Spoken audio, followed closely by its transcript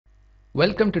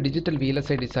Welcome to Digital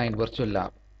VLSI Design Virtual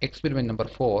Lab, experiment number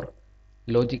 4,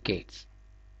 Logic Gates.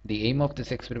 The aim of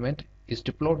this experiment is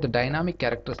to plot the dynamic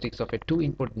characteristics of a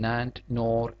 2-input NAND,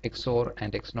 NOR, XOR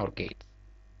and XNOR gates.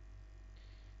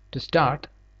 To start,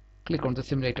 click on the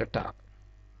Simulator tab.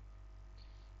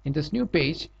 In this new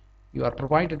page, you are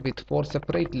provided with 4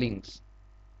 separate links,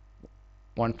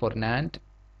 one for NAND,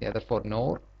 the other for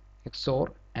NOR, XOR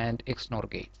and XNOR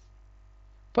gates.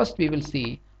 First we will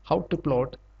see how to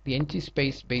plot the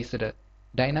ng-space based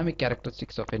dynamic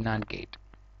characteristics of a NAND gate.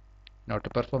 Now to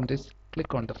perform this,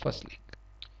 click on the first link.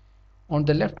 On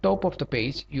the left top of the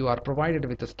page, you are provided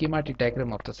with a schematic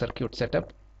diagram of the circuit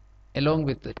setup along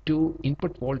with the 2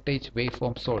 input voltage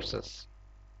waveform sources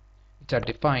which are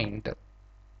defined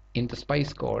in the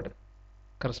SPICE code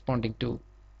corresponding to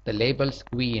the labels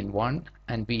VIN1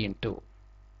 and VIN2.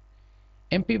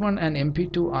 MP1 and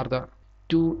MP2 are the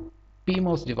 2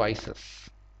 PMOS devices,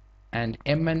 and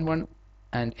MN1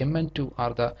 and MN2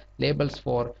 are the labels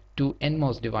for 2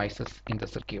 NMOS devices in the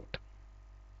circuit.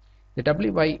 The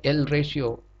W/L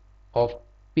ratio of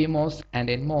PMOS and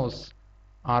NMOS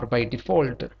are by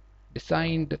default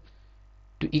designed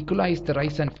to equalize the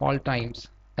rise and fall times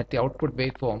at the output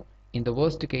waveform in the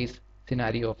worst case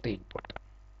scenario of the input.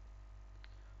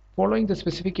 Following the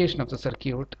specification of the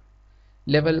circuit,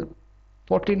 level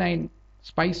 49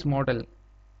 SPICE model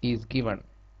is given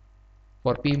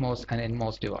for PMOS and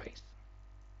NMOS device.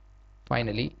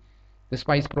 Finally, the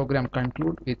SPICE program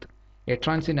concludes with a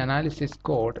transient analysis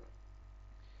code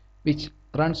which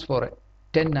runs for a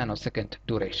 10 nanosecond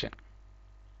duration.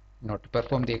 Now to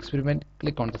perform the experiment,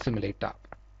 click on the Simulate tab.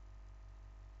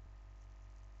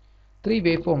 3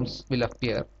 waveforms will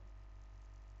appear.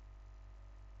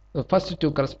 The first 2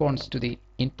 corresponds to the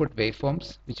input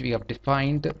waveforms which we have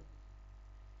defined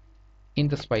in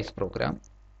the SPICE program,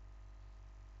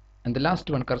 and the last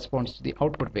one corresponds to the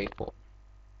output waveform.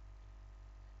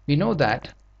 We know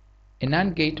that a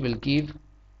NAND gate will give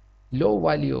low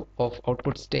value of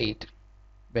output state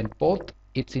when both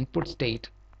its input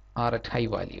state are at high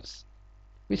values,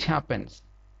 which happens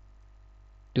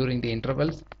during the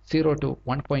intervals 0 to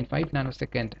 1.5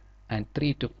 nanosecond and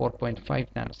 3 to 4.5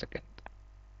 nanosecond,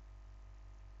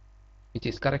 which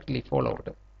is correctly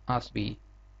followed as we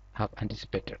have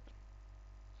anticipated.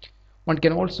 One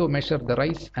can also measure the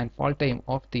rise and fall time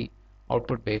of the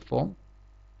output waveform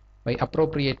by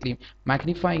appropriately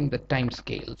magnifying the time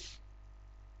scales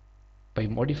by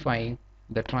modifying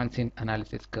the transient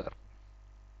analysis curve.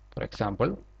 For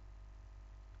example,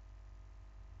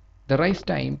 the rise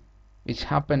time, which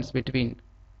happens between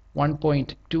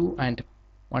 1.2 and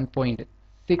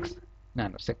 1.6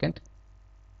 nanosecond,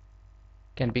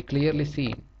 can be clearly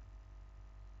seen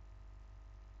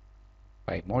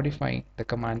by modifying the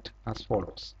command as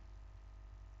follows.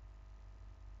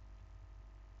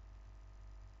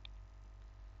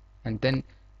 And then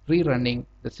rerunning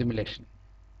the simulation.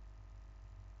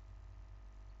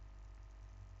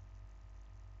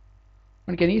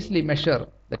 One can easily measure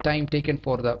the time taken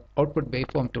for the output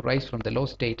waveform to rise from the low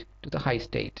state to the high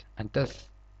state, and thus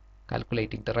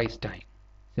calculating the rise time.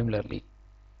 Similarly,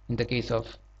 in the case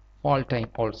of fall time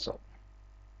also.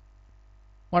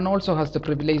 One also has the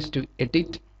privilege to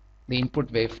edit the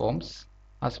input waveforms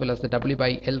as well as the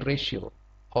W/L ratio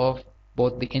of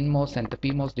both the NMOS and the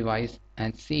PMOS device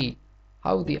and see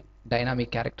how the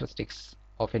dynamic characteristics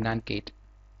of a NAND gate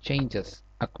changes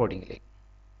accordingly.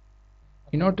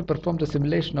 In order to perform the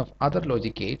simulation of other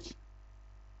logic gates,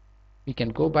 we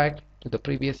can go back to the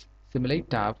previous Simulate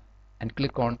tab and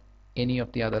click on any of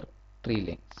the other 3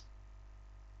 links.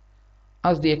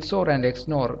 As the XOR and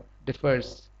XNOR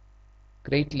differs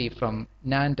greatly from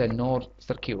NAND and NOR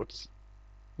circuits,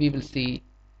 we will see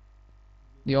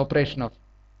the operation of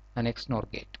an XNOR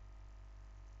gate.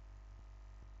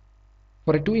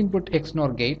 For a 2-input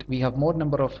XNOR gate, we have more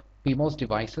number of PMOS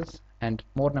devices and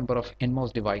more number of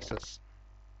NMOS devices.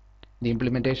 The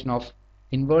implementation of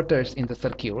inverters in the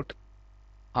circuit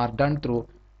are done through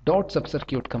dot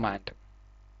subcircuit command,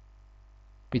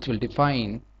 which will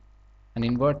define an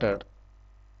inverter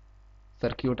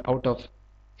circuit out of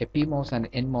a PMOS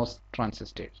and NMOS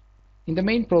transistors. In the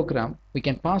main program, we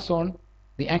can pass on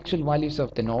the actual values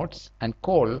of the nodes and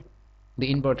call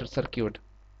the inverter circuit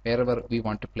wherever we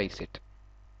want to place it.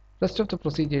 Rest of the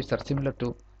procedures are similar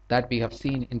to that we have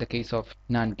seen in the case of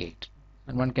NAND gate,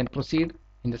 and one can proceed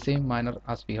in the same manner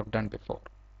as we have done before.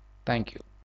 Thank you.